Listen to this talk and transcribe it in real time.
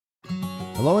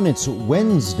Hello, and it's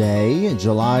Wednesday,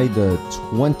 July the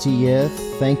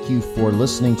 20th. Thank you for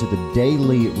listening to the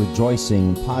Daily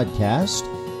Rejoicing podcast.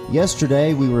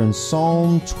 Yesterday, we were in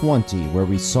Psalm 20, where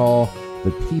we saw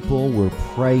the people were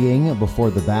praying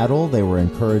before the battle. They were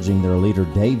encouraging their leader,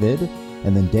 David,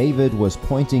 and then David was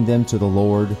pointing them to the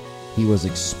Lord. He was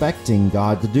expecting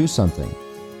God to do something.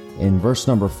 In verse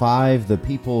number 5, the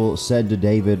people said to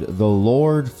David, "The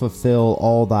Lord fulfill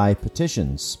all thy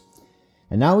petitions."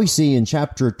 And now we see in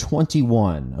chapter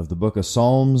 21 of the book of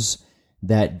Psalms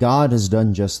that God has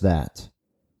done just that.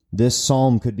 This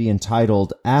psalm could be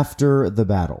entitled After the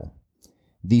Battle.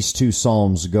 These two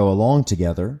psalms go along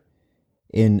together.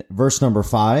 In verse number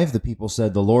 5, the people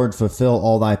said, "The Lord fulfill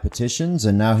all thy petitions."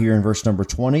 And now here in verse number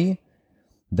 20,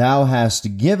 "Thou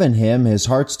hast given him his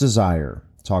heart's desire,"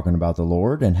 talking about the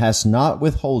Lord, "and hast not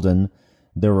withholden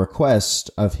the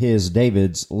request of his,"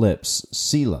 David's, "lips,"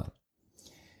 Selah.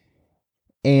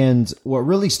 And what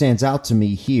really stands out to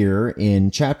me here in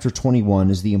chapter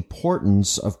 21 is the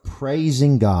importance of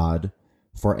praising God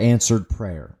for answered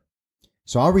prayer.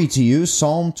 So I'll read to you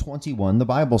Psalm 21. The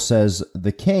Bible says,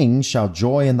 "The king shall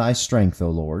joy in thy strength,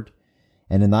 O Lord,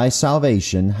 and in thy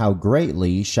salvation how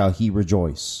greatly shall he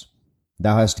rejoice.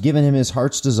 Thou hast given him his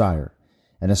heart's desire,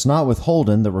 and hast not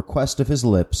withholden the request of his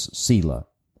lips, Selah.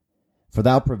 For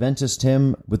thou preventest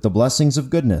him with the blessings of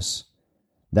goodness.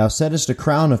 Thou settest a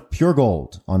crown of pure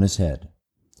gold on his head.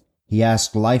 He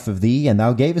asked life of thee, and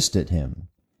thou gavest it him,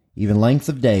 even length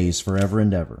of days forever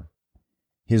and ever.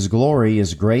 His glory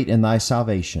is great in thy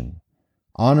salvation.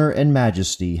 Honor and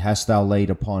majesty hast thou laid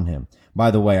upon him."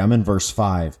 By the way, I'm in verse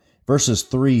 5. Verses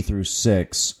 3 through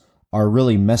 6 are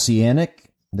really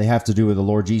messianic. They have to do with the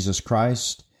Lord Jesus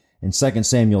Christ. In 2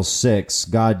 Samuel 6,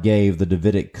 God gave the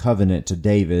Davidic covenant to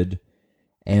David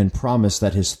and promised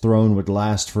that his throne would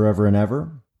last forever and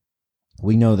ever.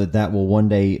 We know that that will one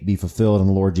day be fulfilled in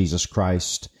the Lord Jesus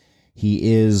Christ.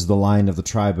 He is the Lion of the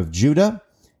tribe of Judah,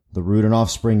 the root and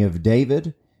offspring of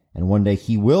David, and one day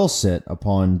he will sit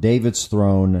upon David's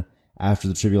throne after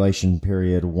the tribulation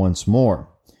period once more.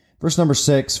 Verse number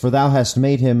 6, "For thou hast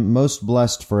made him most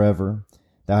blessed forever.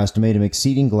 Thou hast made him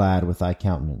exceeding glad with thy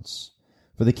countenance.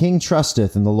 For the king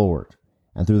trusteth in the Lord,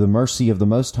 and through the mercy of the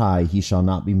Most High he shall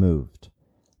not be moved.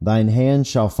 Thine hand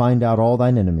shall find out all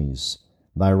thine enemies.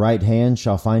 Thy right hand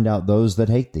shall find out those that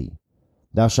hate thee.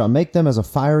 Thou shalt make them as a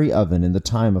fiery oven in the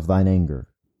time of thine anger.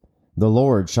 The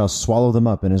Lord shall swallow them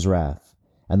up in his wrath,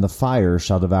 and the fire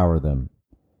shall devour them.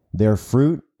 Their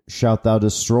fruit shalt thou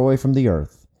destroy from the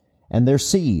earth, and their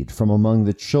seed from among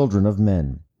the children of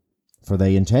men. For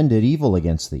they intended evil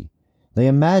against thee. They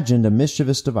imagined a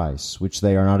mischievous device, which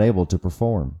they are not able to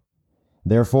perform.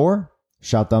 Therefore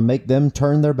shalt thou make them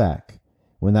turn their back,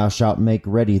 when thou shalt make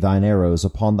ready thine arrows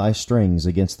upon thy strings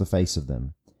against the face of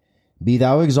them. Be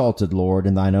thou exalted, Lord,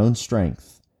 in thine own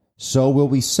strength. So will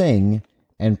we sing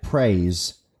and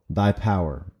praise thy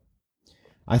power."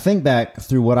 I think back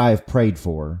through what I have prayed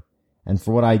for, and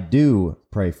for what I do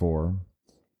pray for,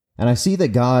 and I see that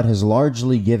God has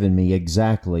largely given me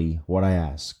exactly what I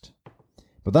asked.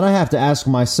 But then I have to ask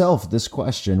myself this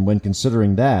question when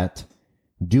considering that: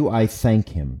 do I thank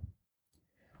him?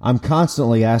 I'm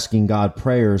constantly asking God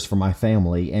prayers for my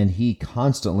family, and he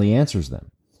constantly answers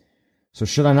them. So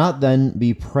should I not then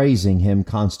be praising him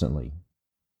constantly?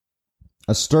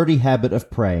 A sturdy habit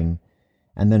of praying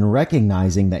and then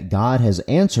recognizing that God has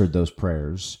answered those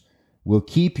prayers will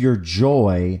keep your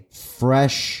joy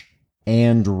fresh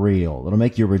and real. It'll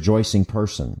make you a rejoicing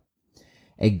person.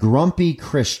 A grumpy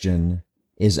Christian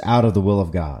is out of the will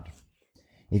of God.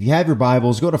 If you have your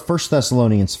Bibles, go to 1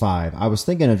 Thessalonians 5. I was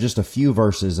thinking of just a few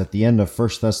verses at the end of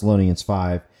 1 Thessalonians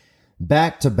 5,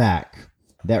 back to back,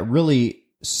 that really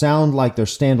sound like they're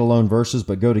standalone verses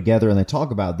but go together, and they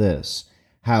talk about this,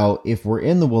 how if we're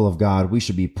in the will of God, we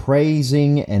should be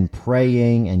praising and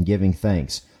praying and giving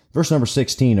thanks. Verse number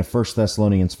 16 of 1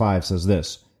 Thessalonians 5 says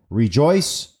this: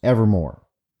 "Rejoice evermore."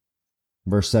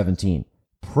 Verse 17,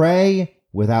 "Pray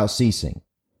without ceasing."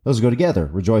 Those go together,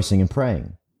 rejoicing and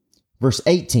praying. Verse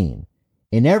 18,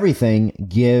 "In everything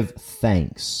give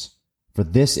thanks, for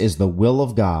this is the will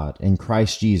of God in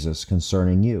Christ Jesus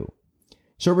concerning you."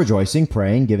 So rejoicing,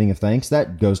 praying, giving of thanks,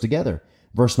 that goes together.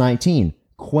 Verse 19,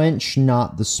 "Quench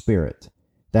not the Spirit."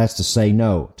 That's to say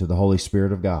no to the Holy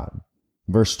Spirit of God.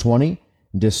 Verse 20,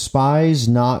 "Despise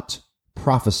not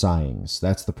prophesyings."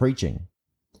 That's the preaching.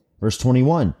 Verse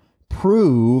 21,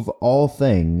 "Prove all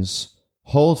things,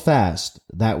 hold fast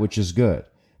that which is good."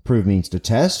 Prove means to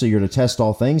test, so you're to test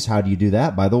all things. How do you do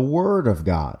that? By the Word of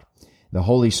God. The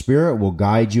Holy Spirit will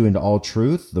guide you into all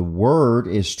truth. The Word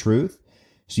is truth.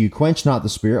 So you quench not the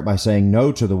Spirit by saying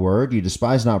no to the word. You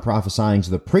despise not prophesying to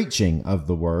the preaching of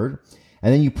the word.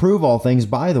 And then you prove all things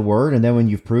by the word. And then when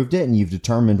you've proved it and you've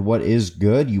determined what is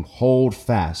good, you hold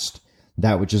fast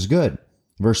that which is good.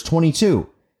 Verse 22,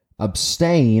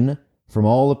 abstain from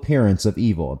all appearance of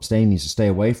evil. Abstain means to stay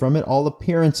away from it. All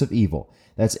appearance of evil.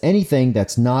 That's anything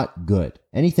that's not good.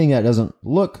 Anything that doesn't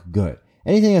look good.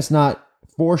 Anything that's not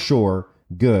for sure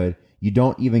good. You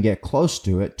don't even get close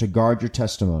to it to guard your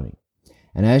testimony.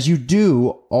 And as you do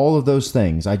all of those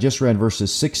things, I just read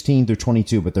verses 16 through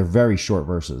 22, but they're very short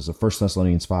verses of 1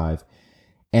 Thessalonians 5.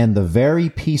 And the very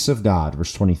peace of God,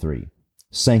 verse 23,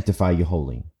 sanctify you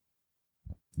wholly.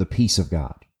 The peace of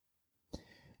God.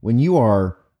 When you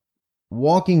are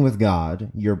walking with God,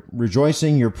 you're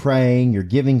rejoicing, you're praying, you're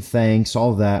giving thanks,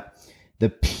 all that, the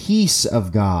peace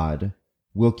of God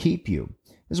will keep you.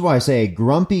 This is why I say a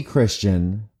grumpy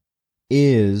Christian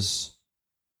is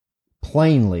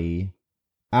plainly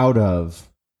out of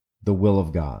the will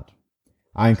of God.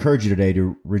 I encourage you today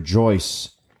to rejoice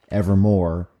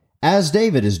evermore, as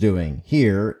David is doing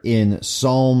here in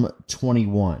Psalm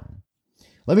 21.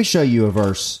 Let me show you a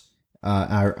verse.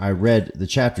 I read the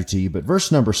chapter to you, but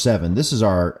verse number 7, this is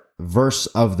our verse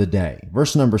of the day.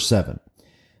 Verse number 7.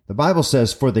 The Bible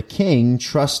says, "For the king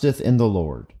trusteth in the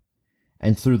Lord,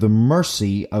 and through the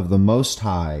mercy of the Most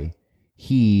High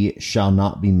he shall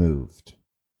not be moved."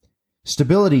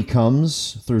 Stability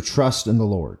comes through trust in the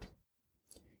Lord.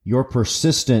 Your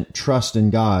persistent trust in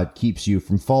God keeps you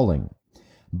from falling.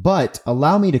 But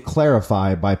allow me to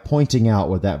clarify by pointing out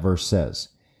what that verse says.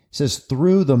 It says,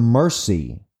 "Through the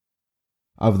mercy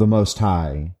of the Most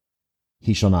High,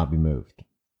 he shall not be moved."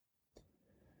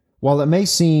 While it may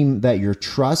seem that your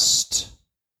trust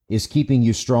is keeping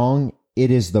you strong, it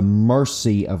is the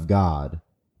mercy of God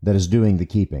that is doing the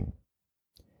keeping.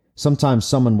 Sometimes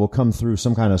someone will come through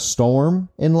some kind of storm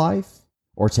in life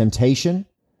or temptation,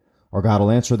 or God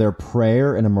will answer their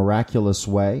prayer in a miraculous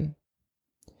way.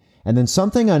 And then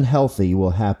something unhealthy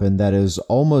will happen that is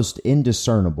almost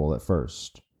indiscernible at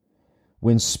first.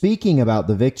 When speaking about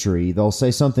the victory, they'll say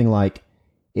something like,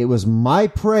 "It was my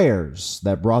prayers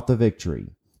that brought the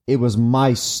victory. It was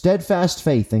my steadfast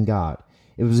faith in God.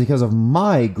 It was because of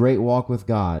my great walk with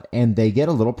God." And they get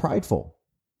a little prideful.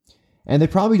 And they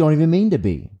probably don't even mean to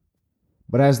be.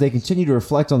 But as they continue to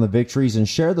reflect on the victories and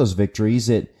share those victories,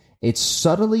 it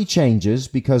subtly changes,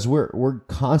 because we're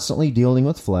constantly dealing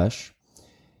with flesh.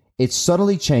 It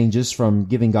subtly changes from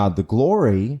giving God the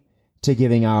glory to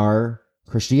giving our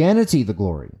Christianity the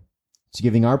glory, to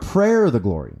giving our prayer the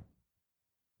glory.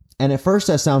 And at first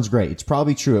that sounds great. It's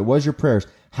probably true. It was your prayers.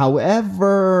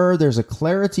 However, there's a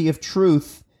clarity of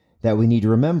truth that we need to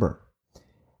remember.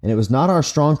 And it was not our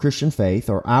strong Christian faith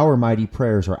or our mighty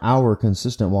prayers or our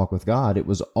consistent walk with God. It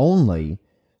was only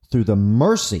through the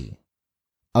mercy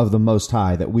of the Most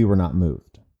High that we were not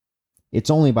moved.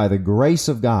 It's only by the grace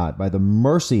of God, by the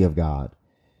mercy of God,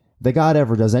 that God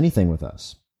ever does anything with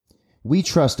us. We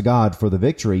trust God for the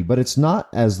victory, but it's not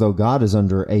as though God is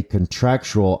under a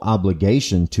contractual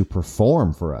obligation to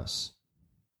perform for us.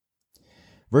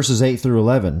 Verses 8 through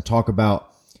 11 talk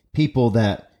about people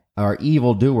that are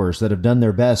evildoers that have done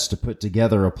their best to put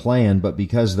together a plan, but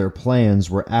because their plans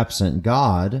were absent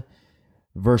God.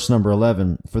 Verse number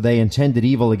 11, "For they intended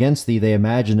evil against thee, they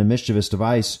imagined a mischievous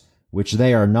device, which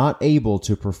they are not able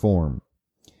to perform."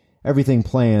 Everything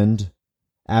planned,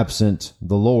 absent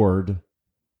the Lord,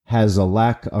 has a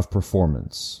lack of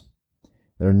performance.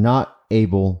 They're not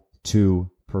able to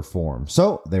perform.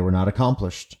 So they were not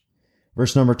accomplished.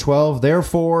 Verse number 12,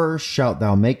 "Therefore shalt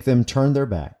thou make them turn their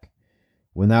back,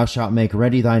 when thou shalt make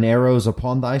ready thine arrows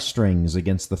upon thy strings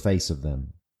against the face of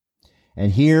them."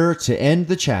 And here, to end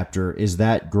the chapter, is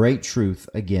that great truth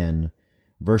again.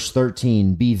 Verse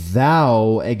 13, "Be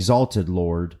thou exalted,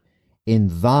 Lord,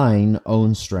 in thine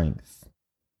own strength.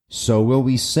 So will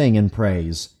we sing and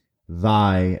praise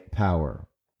thy power."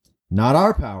 Not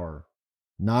our power,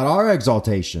 not our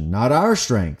exaltation, not our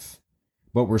strength,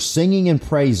 but we're singing and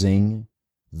praising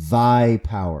thy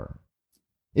power.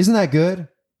 Isn't that good?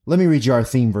 Let me read you our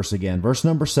theme verse again. Verse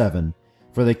number 7,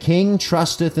 "For the king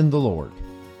trusteth in the Lord,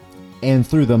 and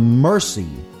through the mercy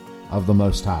of the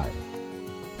Most High,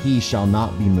 he shall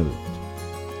not be moved."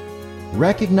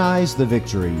 Recognize the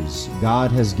victories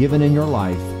God has given in your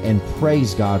life and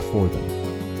praise God for them.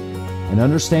 And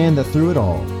understand that through it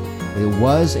all, it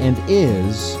was and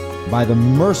is by the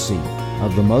mercy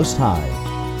of the Most High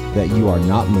that you are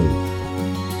not moved.